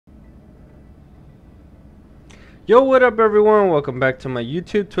Yo, what up everyone? Welcome back to my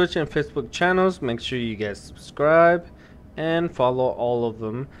YouTube, Twitch, and Facebook channels. Make sure you guys subscribe and follow all of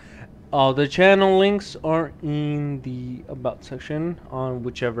them. All the channel links are in the about section on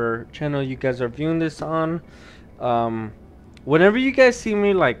whichever channel you guys are viewing this on. Whenever you guys see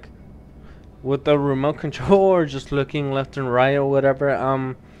me like with the remote control or just looking left and right or whatever,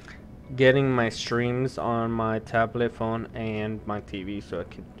 I'm getting my streams on my tablet phone and my TV so I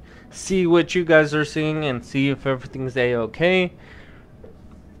can see what you guys are seeing and see if everything's a-okay.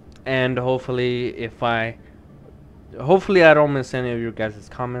 And hopefully I don't miss any of your guys'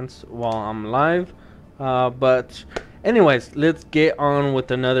 comments while I'm live. But anyways, let's get on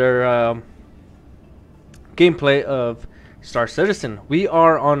with another gameplay of Star Citizen. We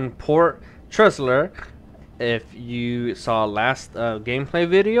are on Port Tressler. If you saw last gameplay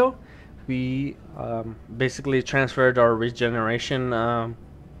video, we basically transferred our regeneration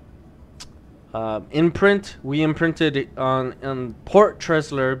imprint. We imprinted it on Port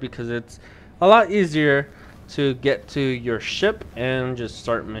Tressler because it's a lot easier to get to your ship and just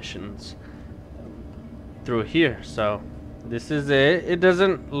start missions through here. So this is it. It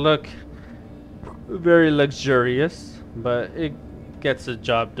doesn't look very luxurious, but it gets the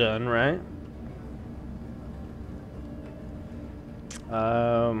job done, right?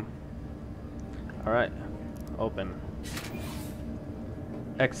 Alright, open.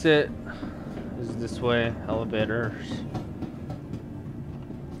 Exit is this way, elevators.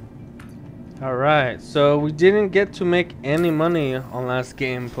 Alright, so we didn't get to make any money on last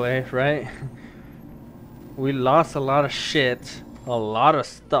gameplay, right? We lost a lot of shit, a lot of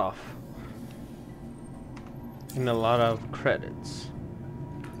stuff, and a lot of credits.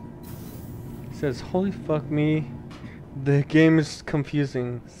 It says, holy fuck me, the game is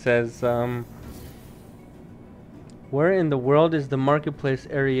confusing. It says, where in the world is the marketplace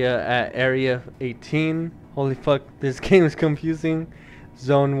area at area 18? Holy fuck, this game is confusing.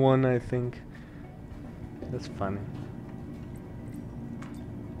 Zone 1, I think. That's funny.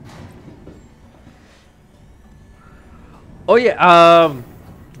 Oh yeah,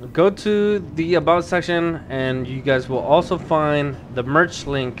 go to the about section and you guys will also find the merch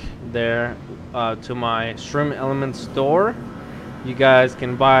link there to my Stream Element store. You guys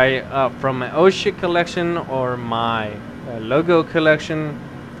can buy from my Oh Shit collection or my logo collection.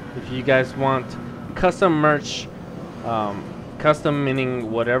 If you guys want custom merch, custom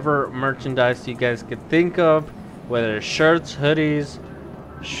meaning whatever merchandise you guys could think of, whether it's shirts, hoodies,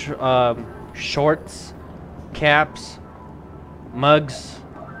 shorts, caps, mugs,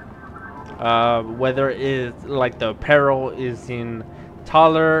 whether it's like the apparel is in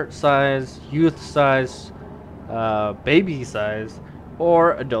taller size, youth size, baby size,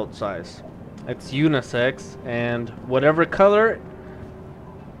 or adult size. It's unisex, and whatever color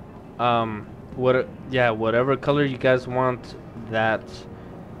whatever color you guys want that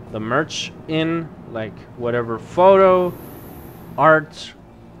the merch in, like whatever photo, art,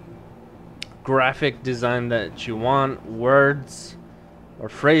 graphic design that you want, words or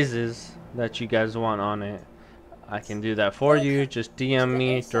phrases that you guys want on it, I can do that for you. Just DM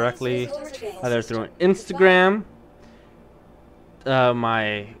me directly, either through Instagram,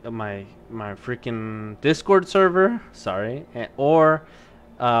 my freaking Discord server, sorry, or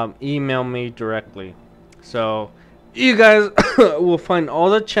email me directly. So you guys will find all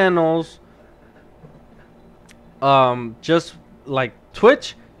the channels, just like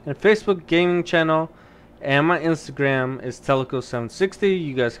Twitch and Facebook gaming channel, and my Instagram is Teleco760.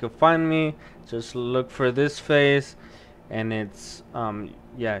 You guys can find me. Just look for this face, and it's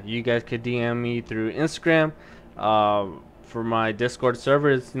yeah, you guys could DM me through Instagram. For my Discord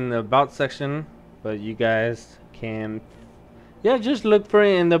server, it's in the about section, but you guys can just look for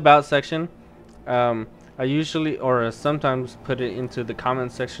it in the about section. I usually or sometimes put it into the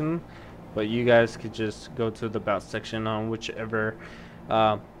comment section, but you guys could just go to the about section on whichever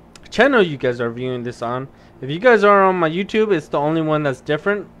channel you guys are viewing this on. If you guys are on my YouTube, it's the only one that's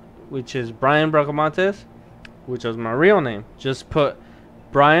different, which is Brian Bracamontes, which is my real name. Just put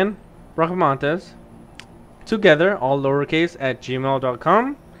Brian Bracamontes together, all lowercase, at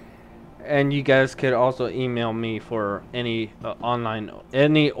gmail.com. And you guys could also email me for any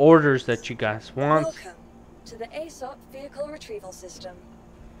any orders that you guys want. Welcome to the ASOP Vehicle Retrieval System.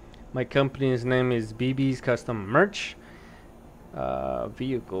 My company's name is BB's Custom Merch.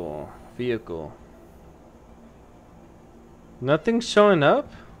 Vehicle. Nothing's showing up.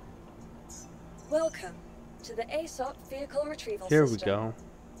 Welcome to the ASOP Vehicle Retrieval Here System. we go.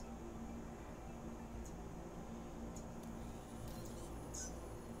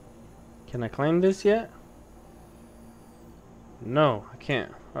 Can I claim this yet? No, I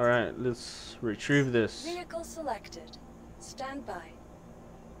can't. Alright, let's retrieve this. Vehicle selected. Stand by.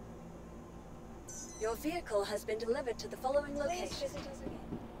 Your vehicle has been delivered to the following location. Please visit us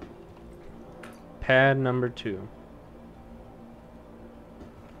again. Pad number 2.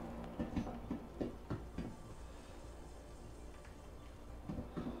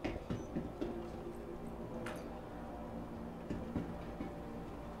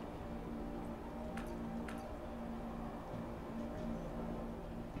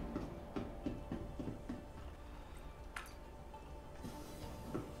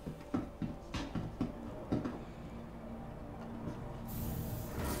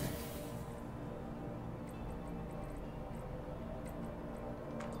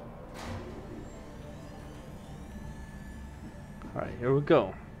 Alright, here we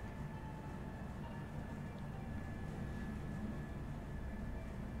go.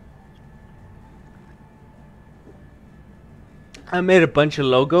 I made a bunch of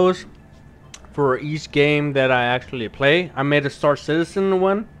logos for each game that I actually play. I made a Star Citizen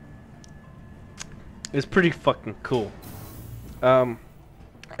one. It's pretty fucking cool.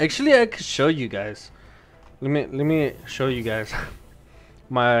 Actually, I could show you guys. Let me show you guys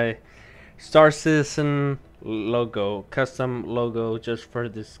my Star Citizen logo, custom logo just for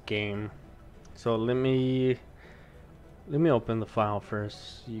this game. So let me open the file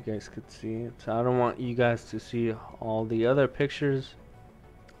first so you guys could see it. I don't want you guys to see all the other pictures.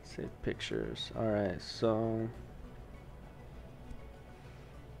 Save pictures. Alright, so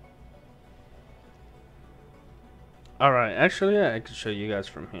alright, actually I could show you guys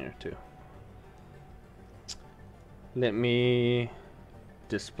from here too. Let me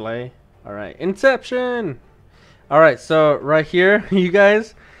display. Alright, Inception! Alright, so right here, you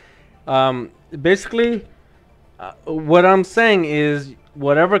guys, basically, what I'm saying is,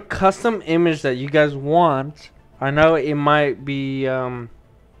 whatever custom image that you guys want, I know it might be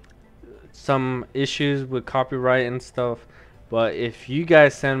some issues with copyright and stuff, but if you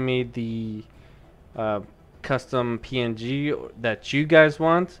guys send me the custom PNG that you guys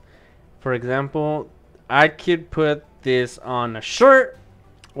want, for example, I could put this on a shirt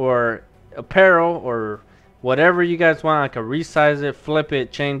or apparel or whatever you guys want. I can resize it, flip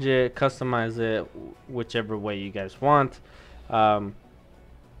it, change it, customize it, whichever way you guys want. And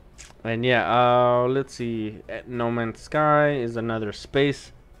yeah, let's see. No Man's Sky is another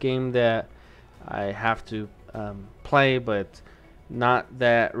space game that I have to play, but not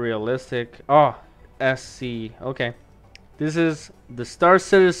that realistic. Oh, SC. Okay, this is the Star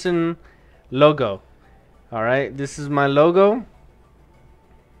Citizen logo. All right, this is my logo.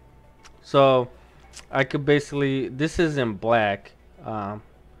 So I could basically, this is in black, but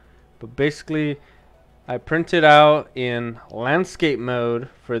basically I printed out in landscape mode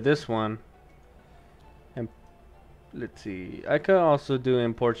for this one, and let's see, I could also do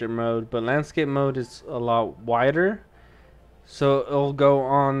in portrait mode, but landscape mode is a lot wider, so it'll go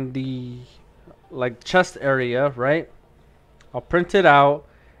on the like chest area, right? I'll print it out,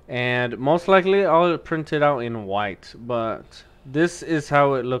 and most likely I'll print it out in white, but this is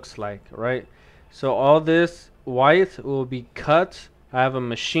how it looks like, right? So all this white will be cut. I have a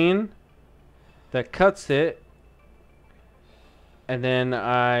machine that cuts it, and then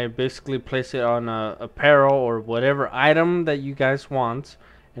I basically place it on a apparel or whatever item that you guys want,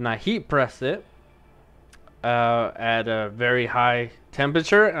 and I heat press it at a very high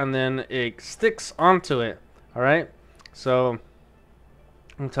temperature, and then it sticks onto it. All right, so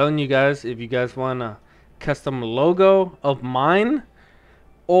I'm telling you guys, if you guys want a custom logo of mine,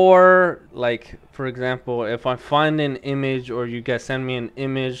 or like for example, if I find an image or you guys send me an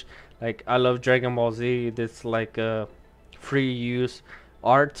image, like I love Dragon Ball Z, this like a free use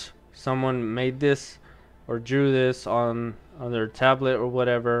art, someone made this or drew this on their tablet or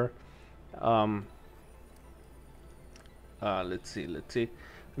whatever. Let's see,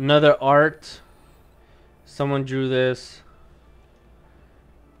 another art, someone drew this.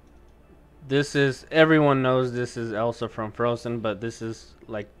 This is, everyone knows this is Elsa from Frozen, but this is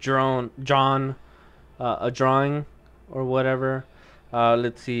like John, a drawing or whatever.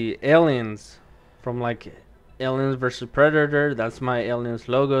 Let's see, aliens from like Aliens versus Predator. That's my Aliens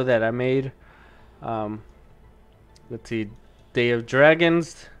logo that I made. Let's see, Day of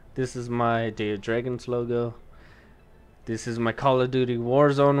Dragons. This is my Day of Dragons logo. This is my Call of Duty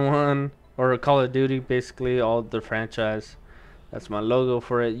Warzone one, or Call of Duty, basically all the franchise. That's my logo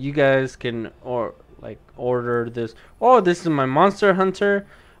for it. You guys can order this. Oh, this is my Monster Hunter.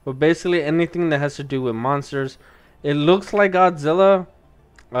 But basically anything that has to do with monsters. It looks like Godzilla.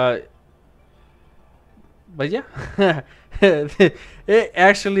 But yeah. It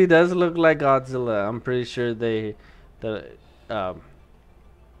actually does look like Godzilla. I'm pretty sure the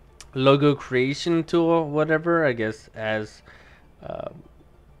logo creation tool, whatever. I guess as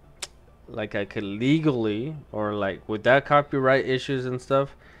like I could legally, or like without copyright issues and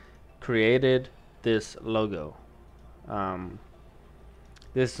stuff, created this logo. Um,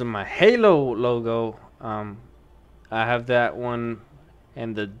 this is my Halo logo. I have that one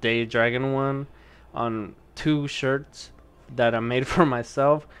and the Day Dragon one on 2 shirts that I made for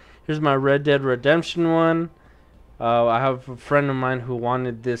myself. Here's my Red Dead Redemption one. I have a friend of mine who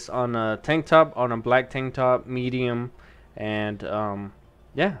wanted this on a tank top, on a black tank top, medium, and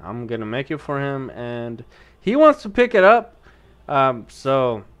yeah, I'm gonna make it for him, and he wants to pick it up.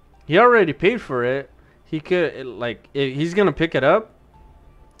 So he already paid for it. He could like if he's gonna pick it up.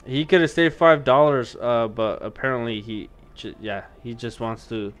 He could have saved $5, but apparently he just wants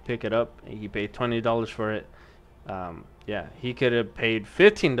to pick it up. He paid $20 for it. Yeah, he could have paid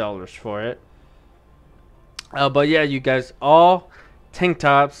 $15 for it. But yeah, you guys, all tank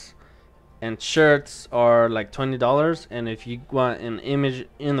tops and shirts are like $20, and if you want an image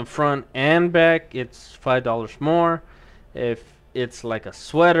in the front and back, it's $5 more. If it's like a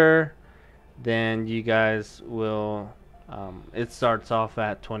sweater, then you guys will. It starts off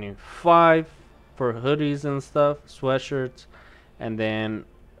at 25 for hoodies and stuff, sweatshirts, and then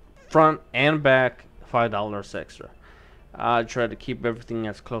front and back $5 extra. I try to keep everything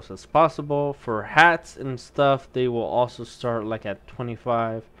as close as possible. For hats and stuff, they will also start like at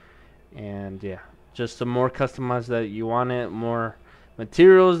 25. And yeah, just the more customized that you want it, more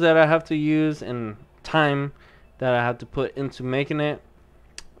materials that I have to use and time that I have to put into making it,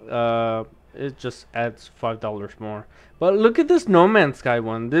 it just adds $5 more. But look at this No Man's Sky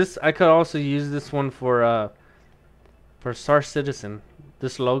one. This I could also use this one for Star Citizen.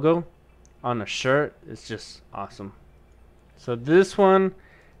 This logo on a shirt is just awesome. So this one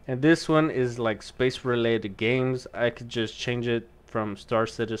and this one is like space related games. I could just change it from Star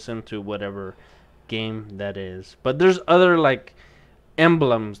Citizen to whatever game that is. But there's other like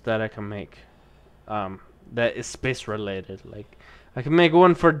emblems that I can make that is space related. Like I can make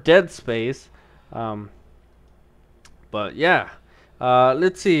one for Dead Space. But yeah,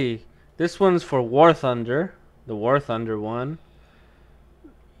 let's see. This one's for War Thunder, the War Thunder one.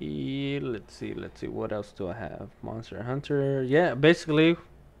 Let's see. What else do I have? Monster Hunter. Yeah, basically,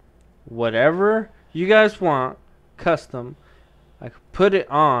 whatever you guys want, custom, I could put it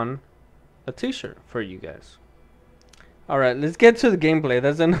on a T-shirt for you guys. All right, let's get to the gameplay.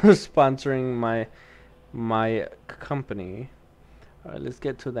 That's another sponsoring my company. All right, let's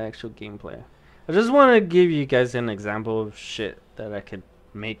get to the actual gameplay. I just want to give you guys an example of shit that I could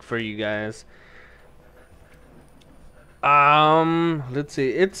make for you guys. Let's see.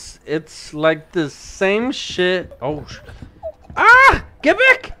 It's like the same shit. Oh, get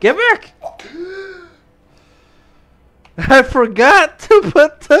back! Get back! I forgot to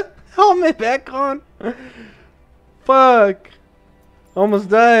put the helmet back on. Fuck. Almost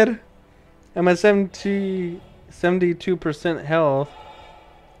died. I'm at 72% health.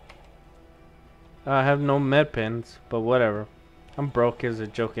 I have no med pins, but whatever. I'm broke as a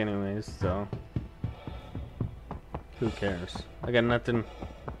joke anyways, so who cares? I got nothing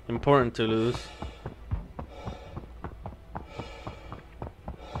important to lose.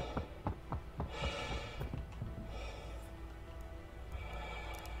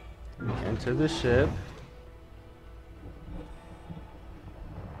 Enter the ship.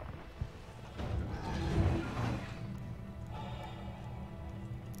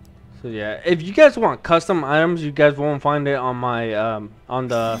 So yeah, if you guys want custom items, you guys won't find it on my on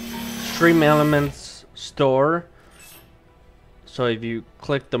the Stream Elements store. So if you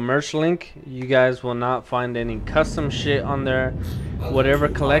click the merch link, you guys will not find any custom shit on there. Whatever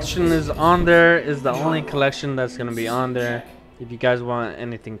collection is on there is the only collection that's gonna be on there. If you guys want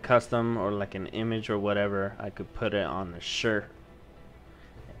anything custom or like an image or whatever, I could put it on the shirt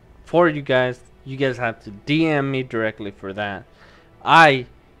for you guys. You guys have to DM me directly for that. I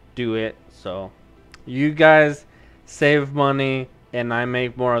do it, so you guys save money and I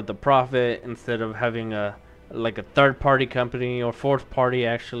make more of the profit instead of having a third-party company or fourth party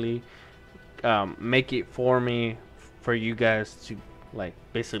actually make it for me, for you guys to like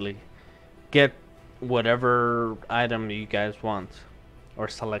basically get whatever item you guys want or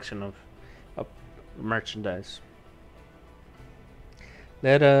selection of merchandise.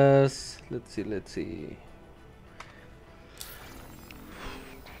 Let's see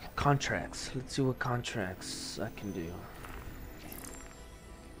contracts. Let's see what contracts I can do.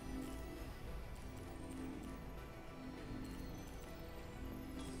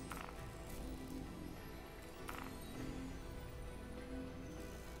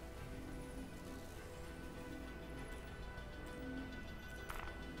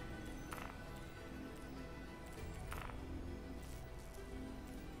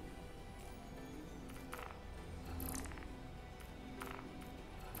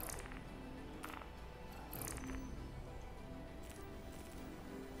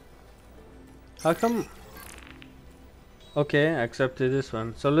 How come? Okay, I accepted this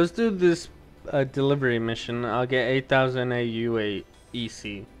one. So let's do this delivery mission. I'll get 8,000 AU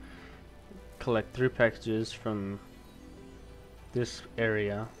EC. Collect 3 packages from this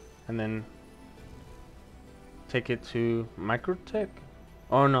area, and then take it to Microtech.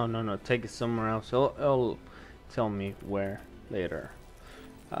 Oh no! Take it somewhere else. It'll tell me where later.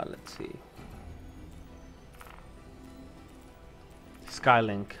 Let's see.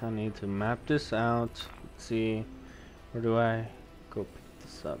 Skylink. I need to map this out. Let's see. Where do I go pick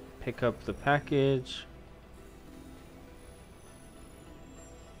this up? Pick up the package.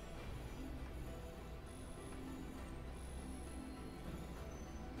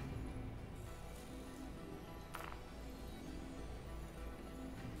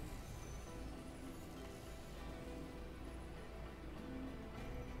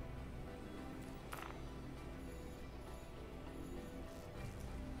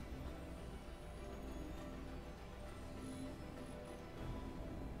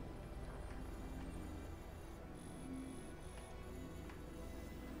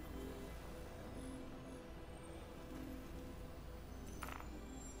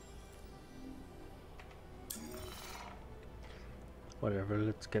 Whatever,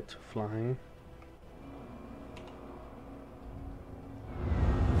 let's get to flying.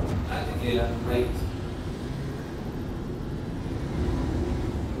 Right.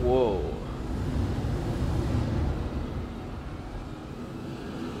 Whoa.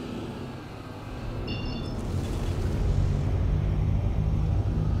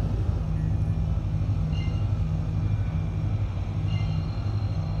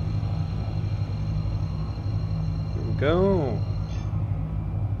 Here we go.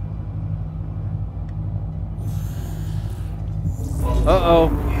 Uh-oh.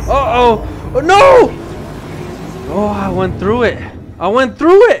 Uh-oh. Oh, no! Oh, I went through it. I went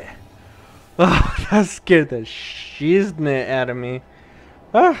through it! Oh, that scared the shiznit out of me.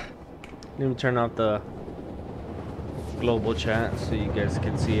 Ah. Let me turn off the global chat so you guys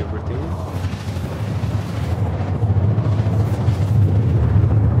can see everything.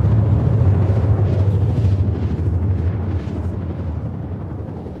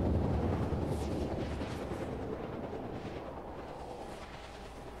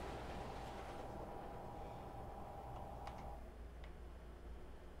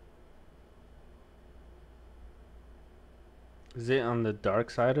 Is it on the dark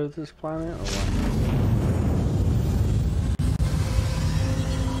side of this planet or what?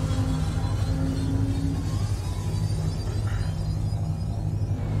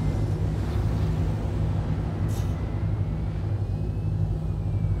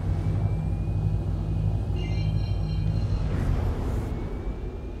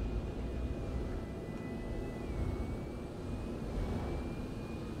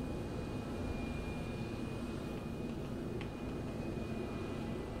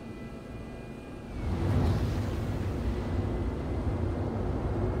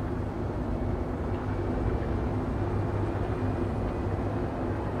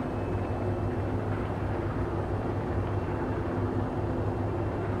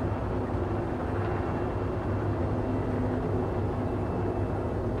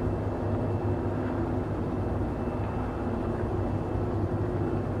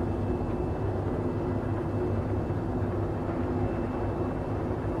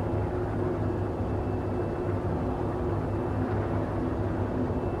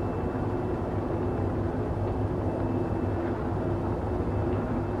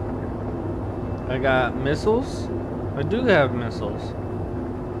 I got missiles? I do have missiles.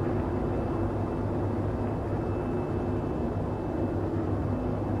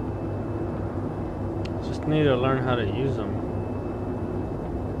 Just need to learn how to use them.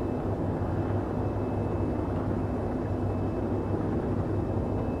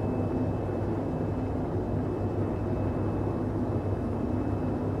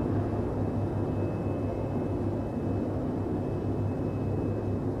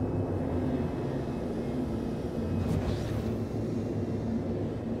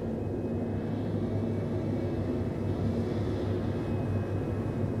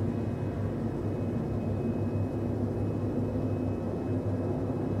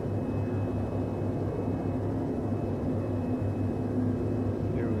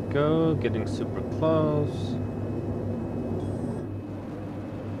 Go, getting super close.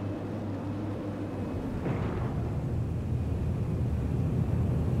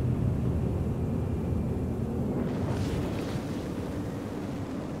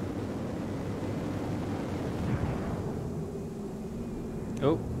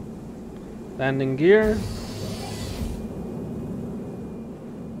 Oh, landing gear.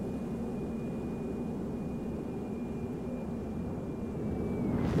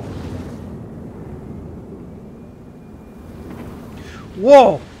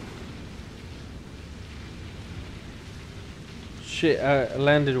 Whoa! Shit, I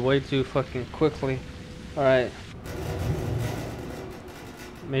landed way too fucking quickly. Alright.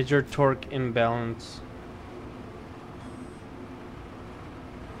 Major torque imbalance.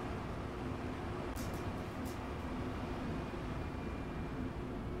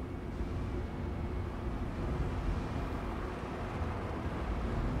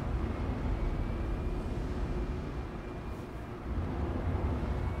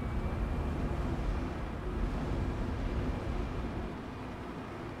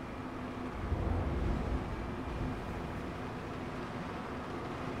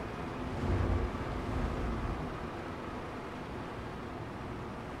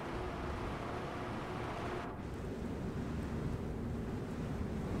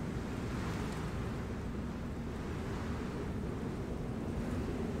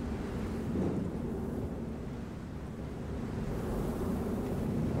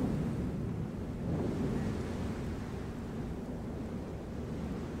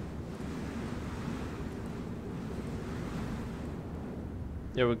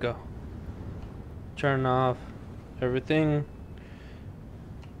 There we go. Turn off everything.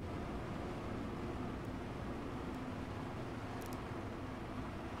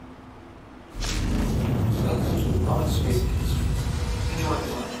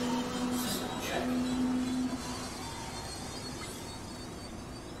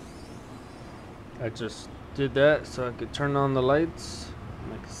 I just did that so I could turn on the lights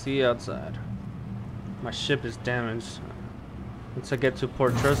and I can see outside. My ship is damaged. Once I get to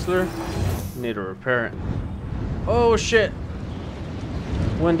Port Tressler, I need to repair it. Oh shit!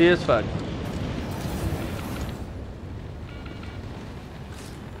 Windy as fuck.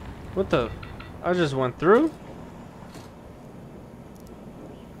 What the? I just went through?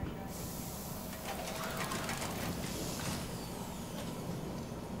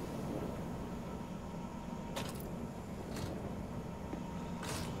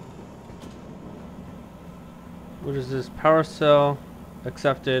 What is this? Power cell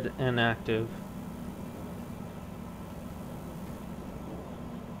accepted and active.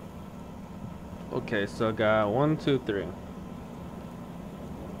 Okay, so I got 1, 2, 3.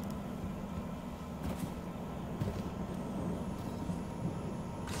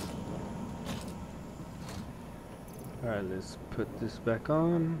 Alright, let's put this back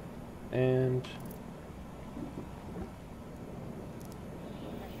on and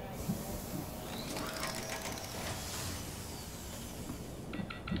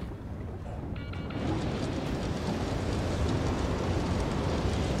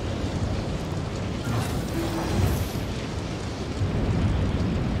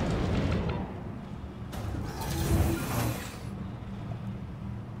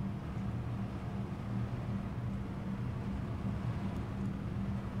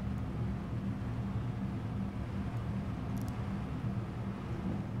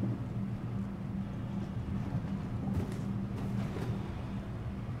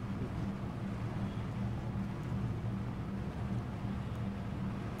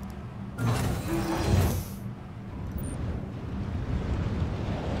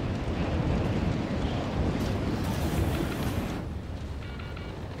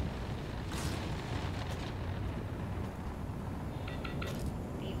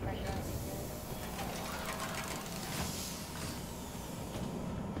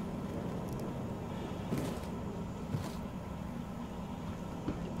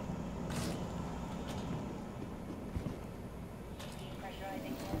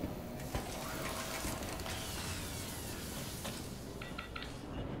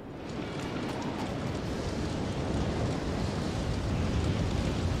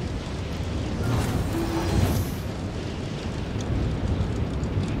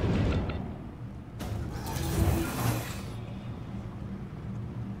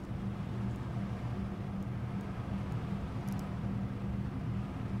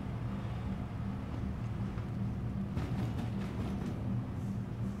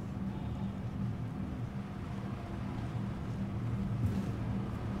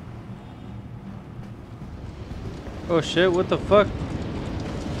oh shit, what the fuck?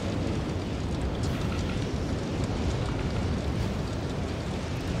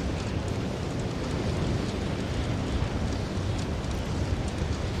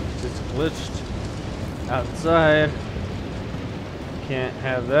 Just glitched outside. Can't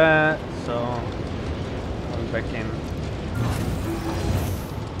have that, so I'm back in.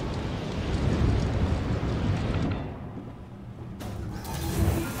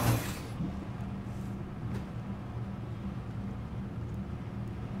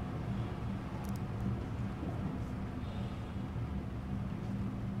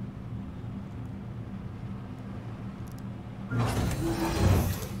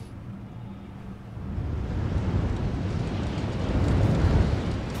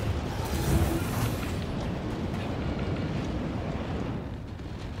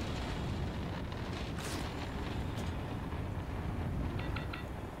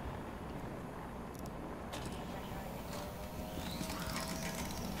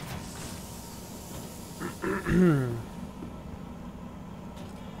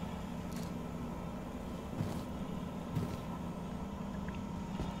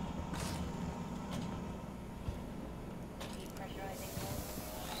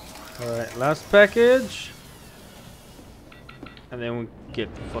 Alright, last package. And then we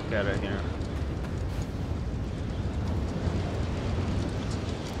get the fuck out of here.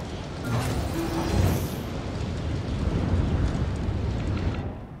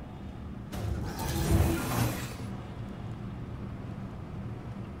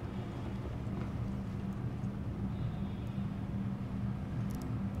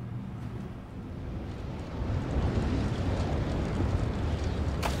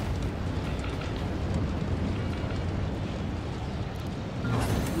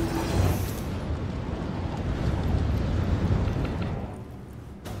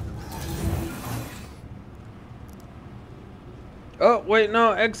 Oh, wait,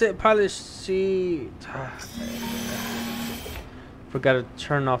 no. Exit pilot seat. Forgot to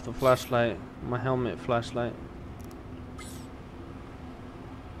turn off the flashlight. My helmet flashlight.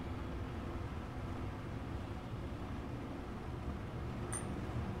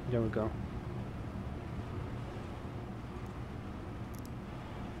 There we go.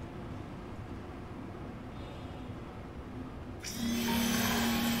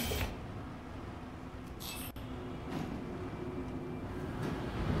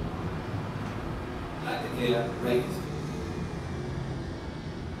 Yeah, right.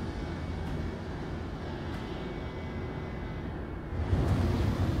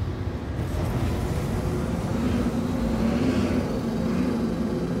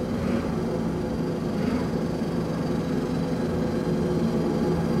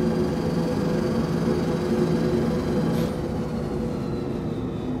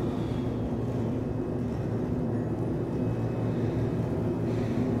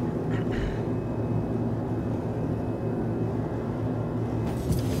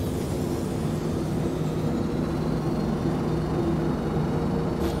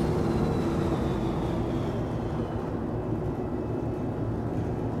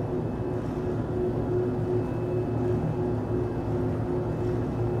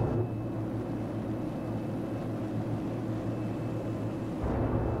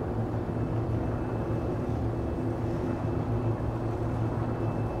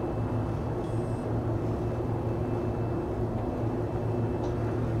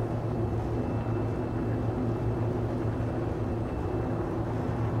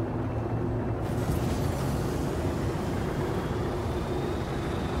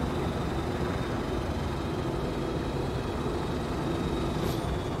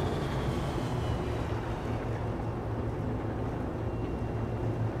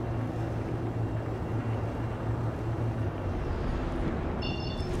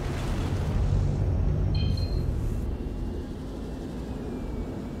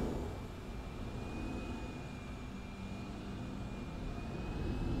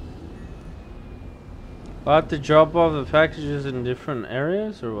 I have to drop off the packages in different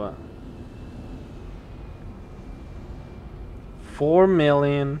areas or what? 4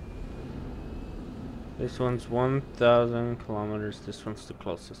 million. This one's 1,000 kilometers. This one's the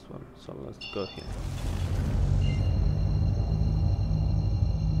closest one. So let's go here.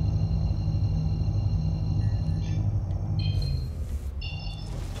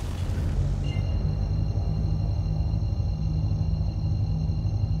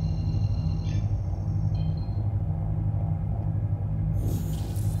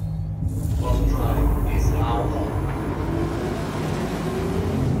 Long drive is now on.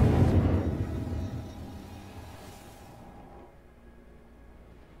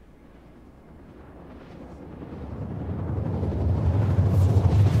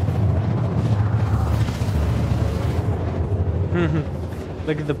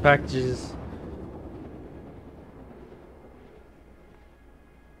 Look at the packages.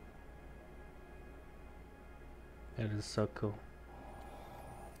 That is so cool.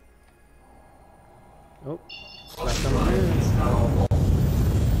 Oh, left on here.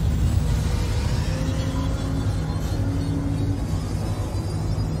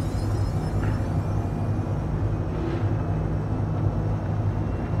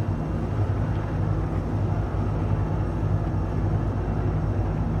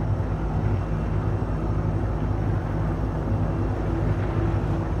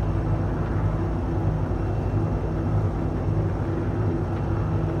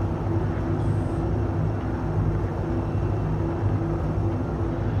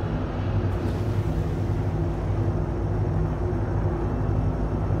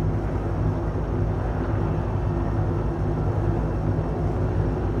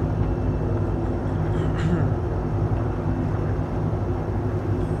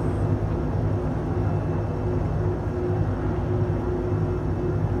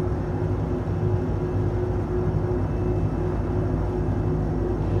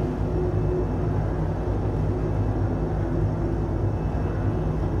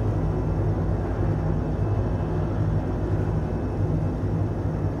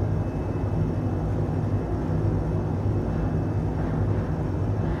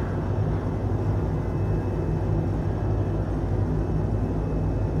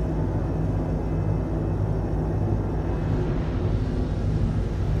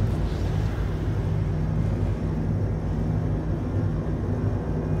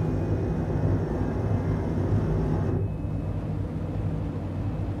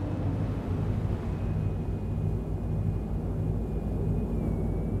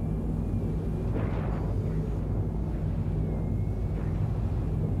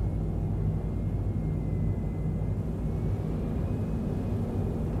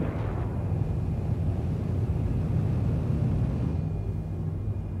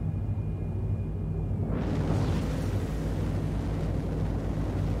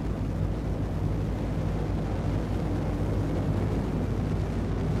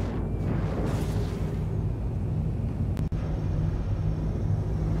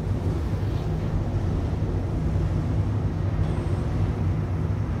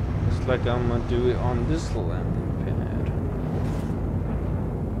 like I'm gonna do it on this landing pad.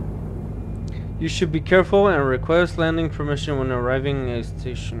 You should be careful and request landing permission when arriving at a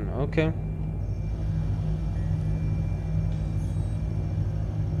station. Okay.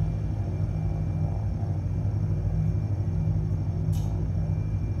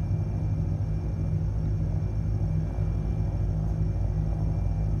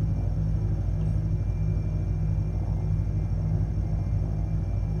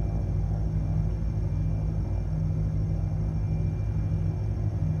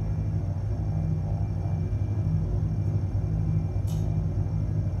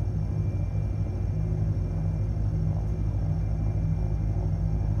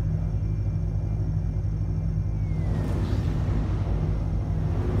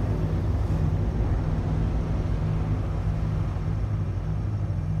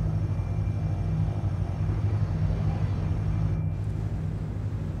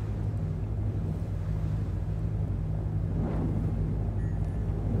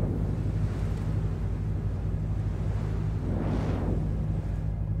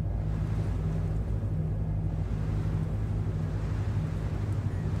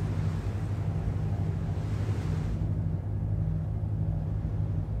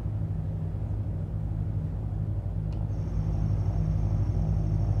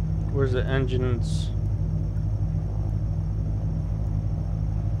 Where's the engines?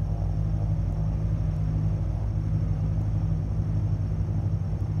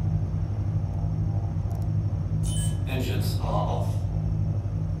 Engines are off.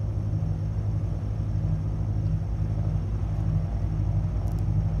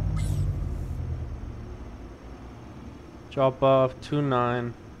 Drop off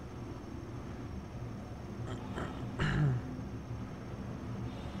 29.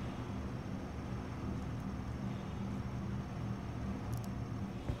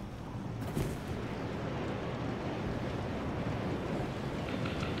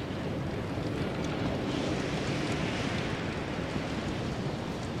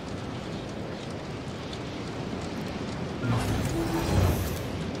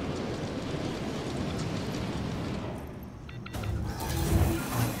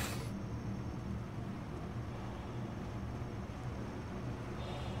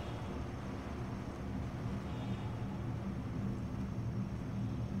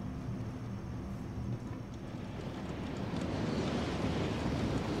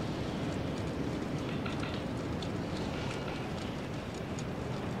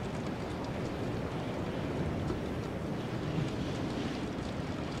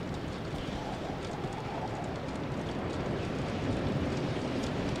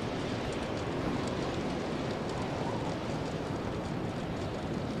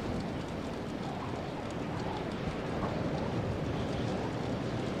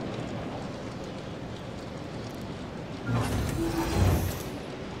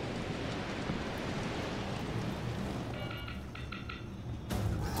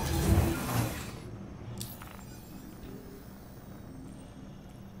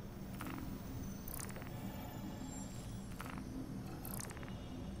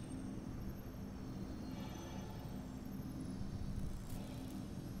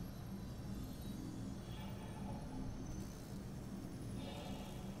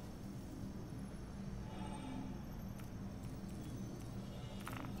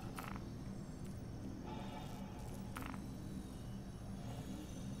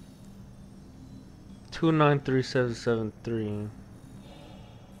 Two 93773.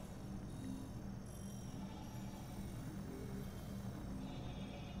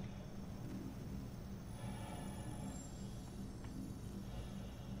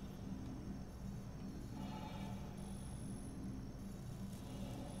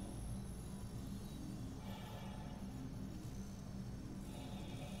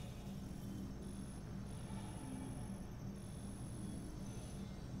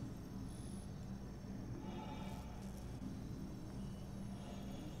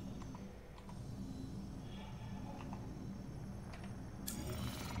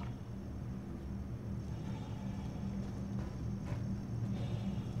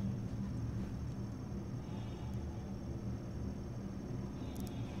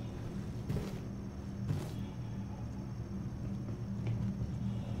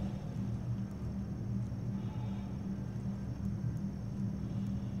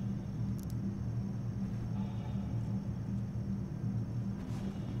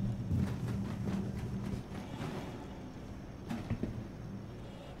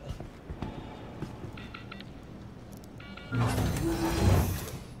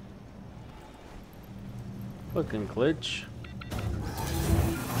 Fucking glitch.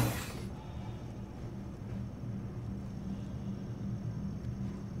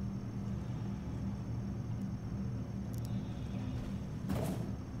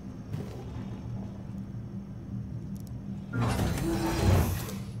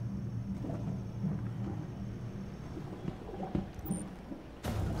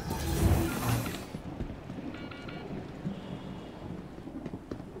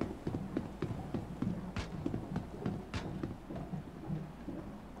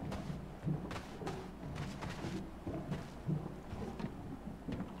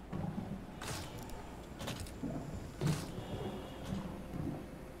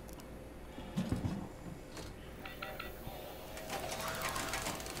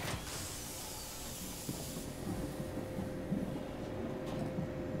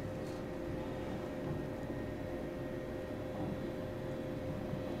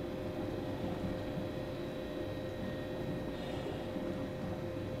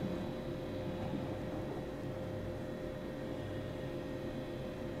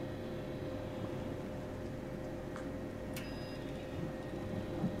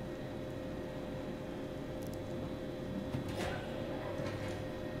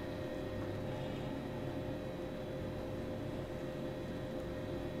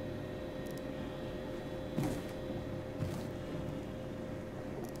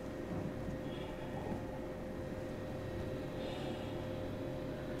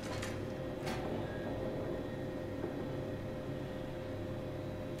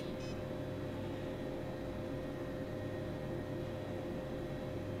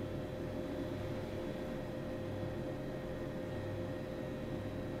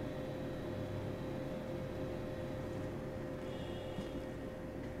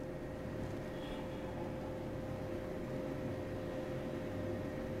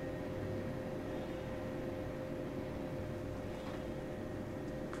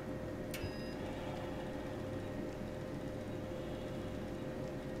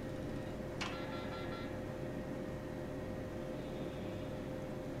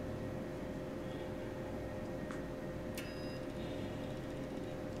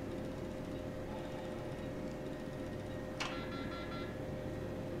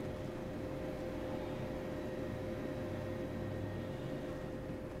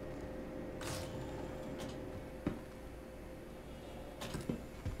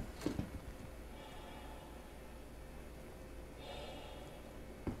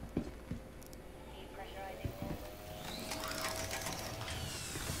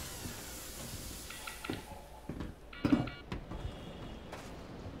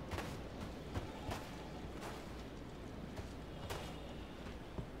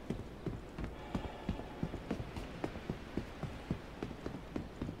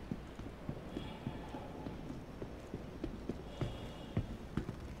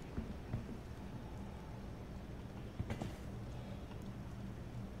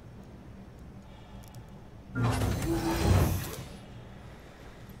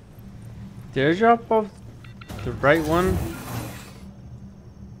 Did I drop off the right one?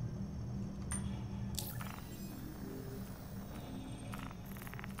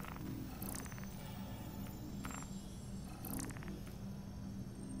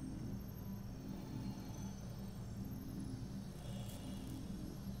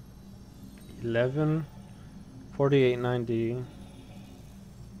 $11 $48.90.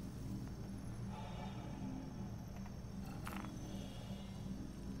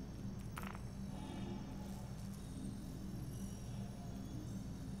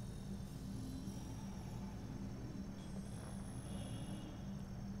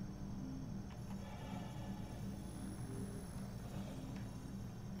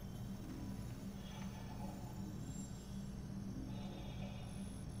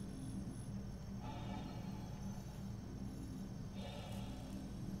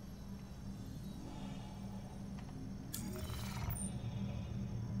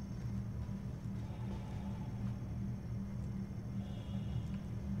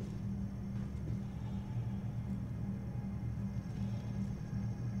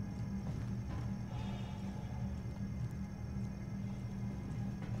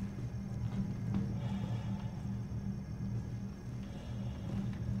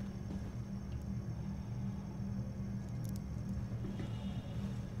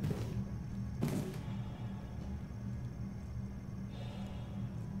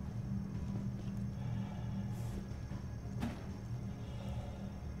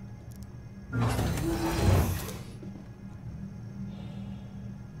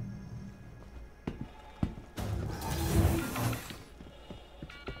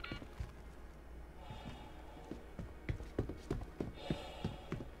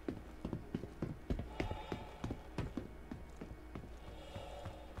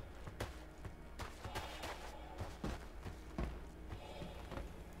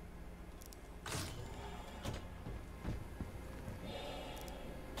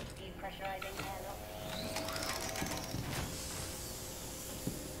 Depressurizing airlock.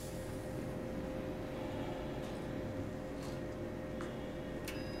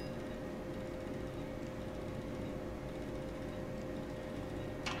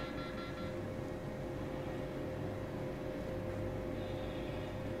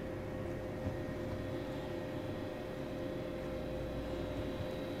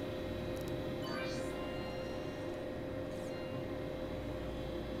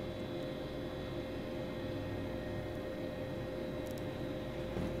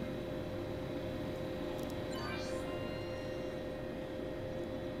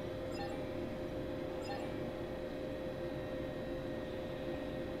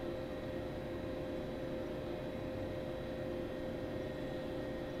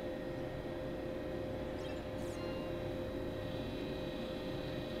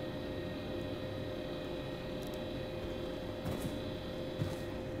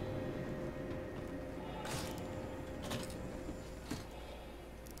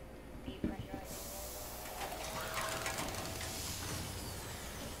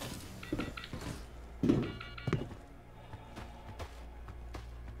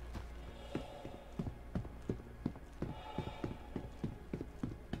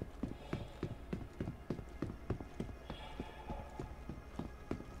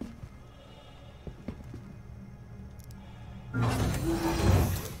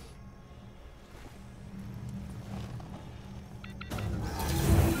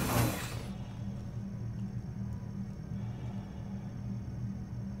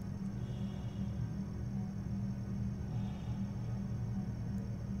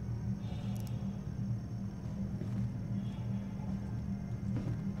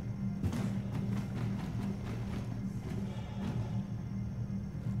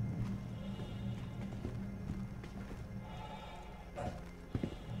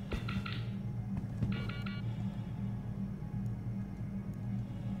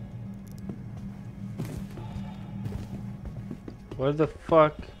 Why the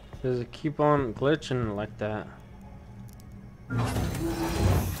fuck does it keep on glitching like that?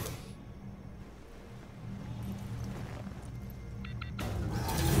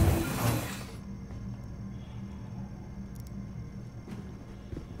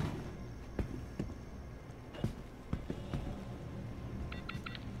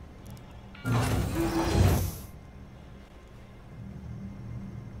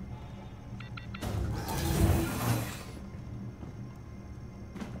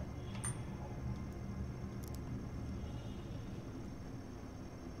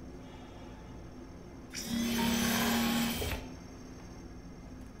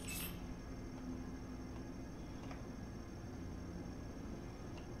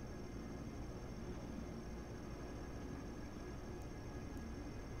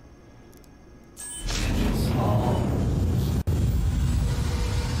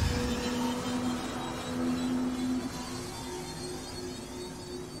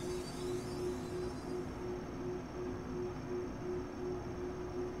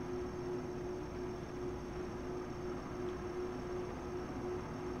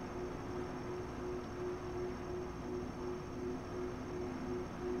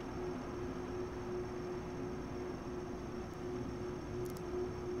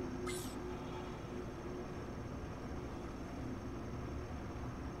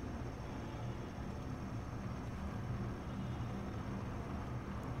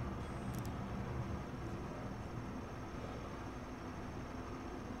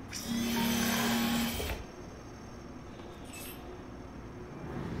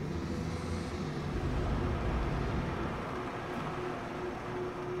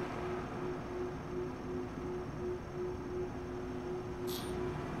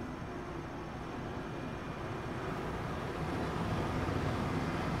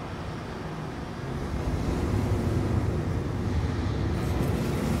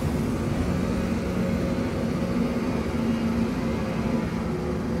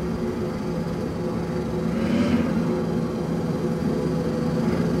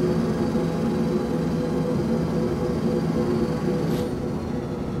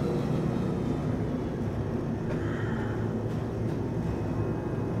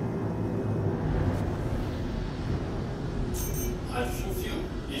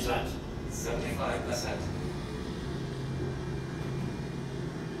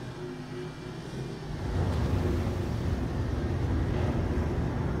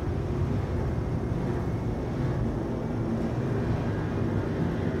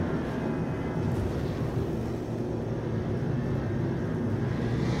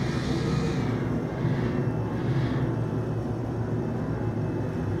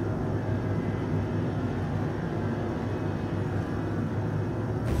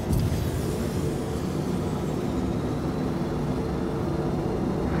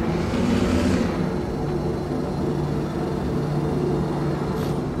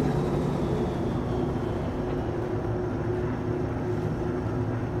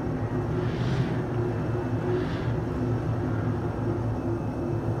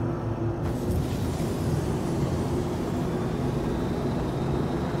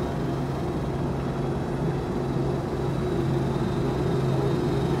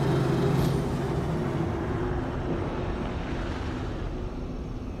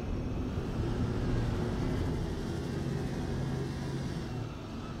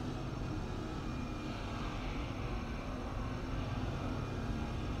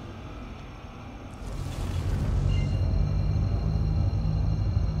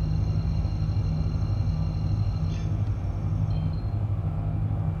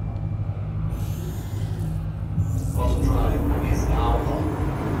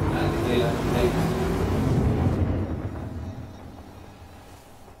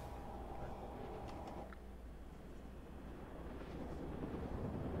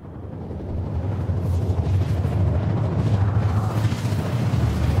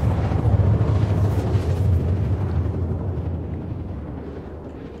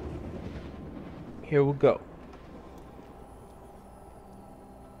 Here we go.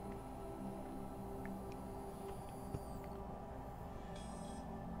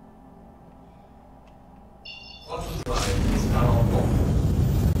 Auto drive is now on.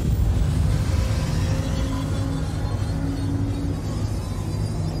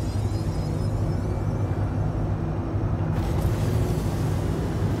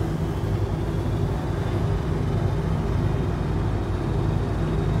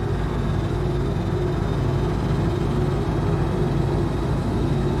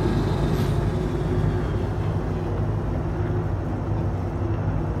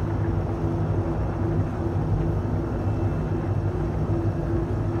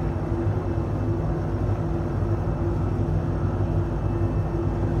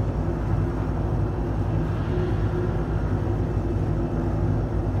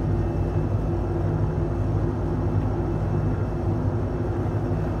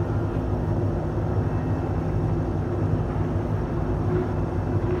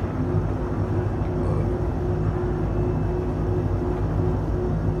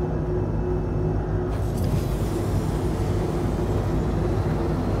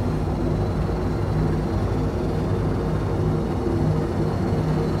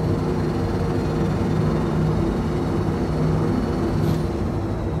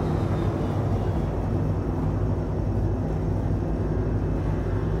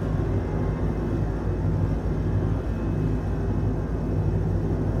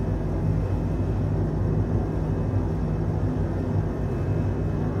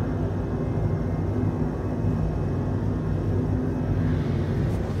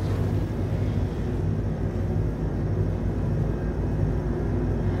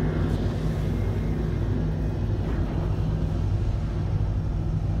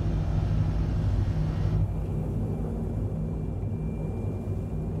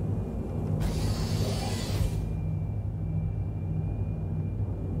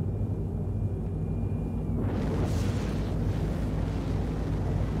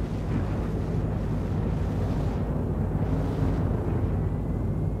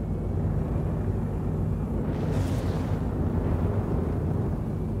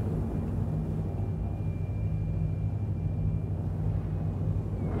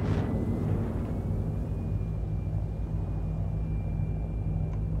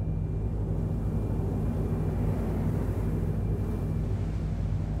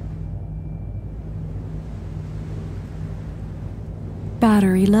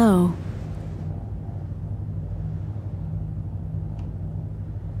 Battery low.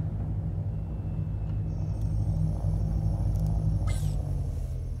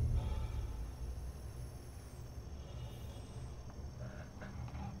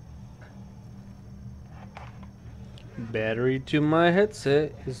 Battery to my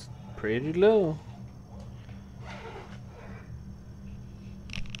headset is pretty low.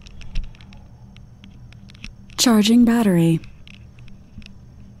 Charging battery.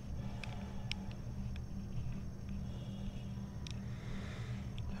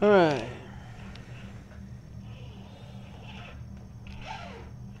 Alright.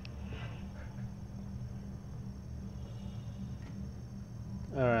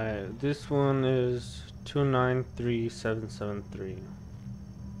 Alright, this one is 293773.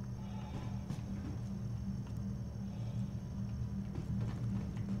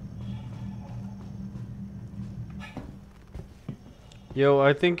 Yo,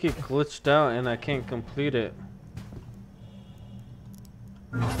 I think it glitched out and I can't complete it.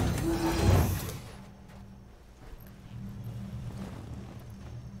 I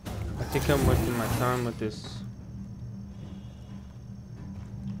think I'm wasting my time with this.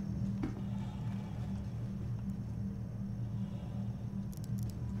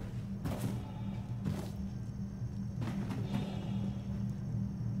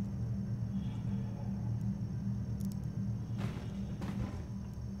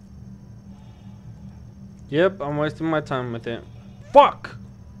 Yep, I'm wasting my time with it. Fuck!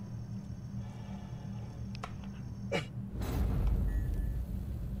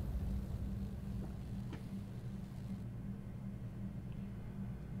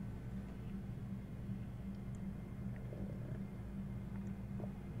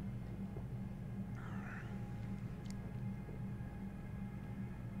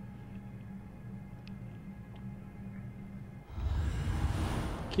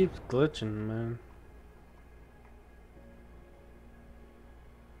 Keeps glitching, man.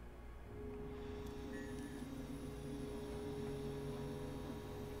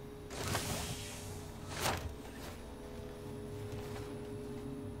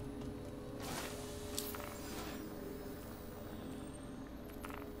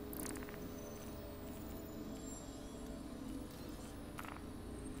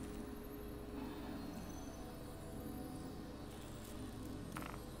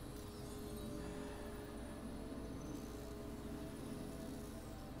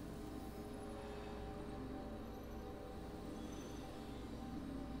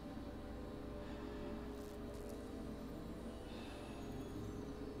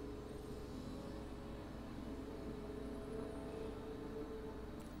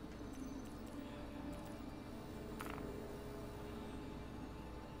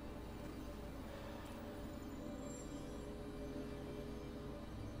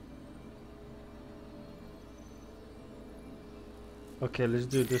 Okay, let's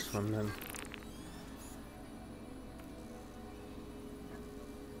do this one then.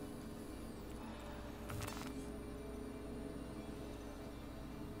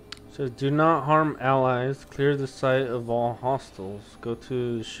 So do not harm allies. Clear the site of all hostiles. Go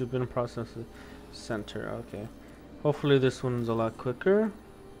to the Shubin Processing Center. Okay. Hopefully this one's a lot quicker.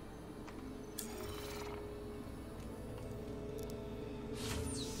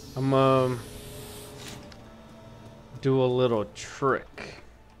 I'm do a little trick.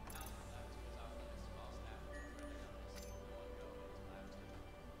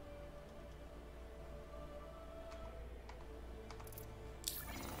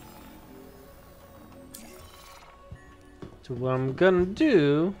 So what I'm gonna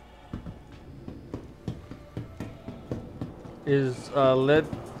do is let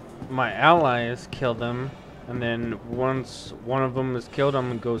my allies kill them, and then once one of them is killed, I'm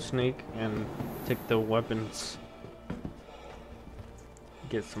gonna go sneak and take the weapons.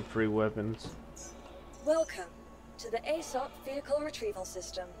 Get some free weapons. Welcome to the ASOP Vehicle Retrieval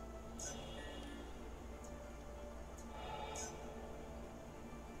System.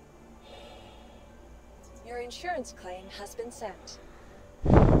 Your insurance claim has been sent.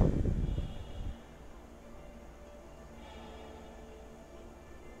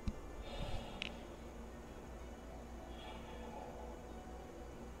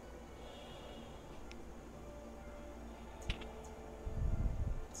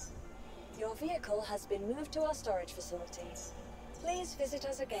 Your vehicle has been moved to our storage facilities. Please visit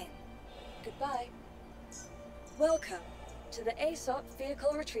us again. Goodbye. Welcome to the ASOP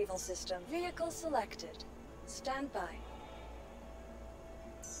Vehicle Retrieval System. Vehicle selected. Stand by.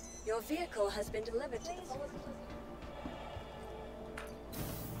 Your vehicle has been delivered to the...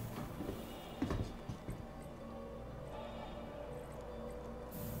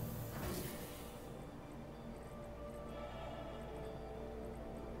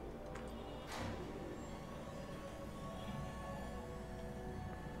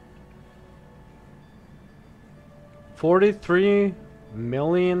 $43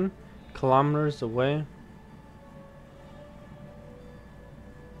 million kilometers away.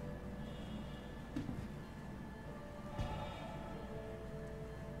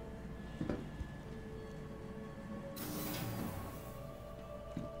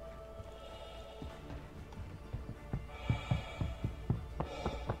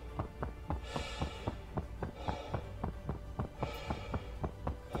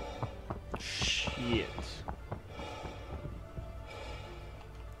 Shit.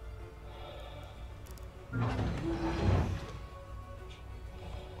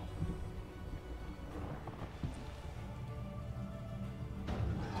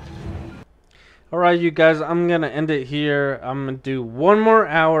 Alright, you guys, I'm gonna end it here. I'm gonna do one more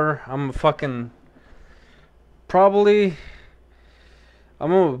hour. I'm fucking probably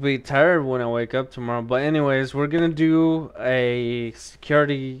I'm gonna be tired when I wake up tomorrow. But anyways, we're gonna do a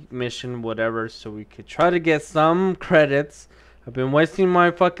security mission, whatever, so we could try to get some credits. I've been wasting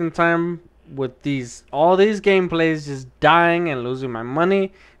my fucking time with all these gameplays, just dying and losing my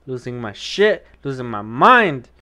money, losing my shit, losing my mind.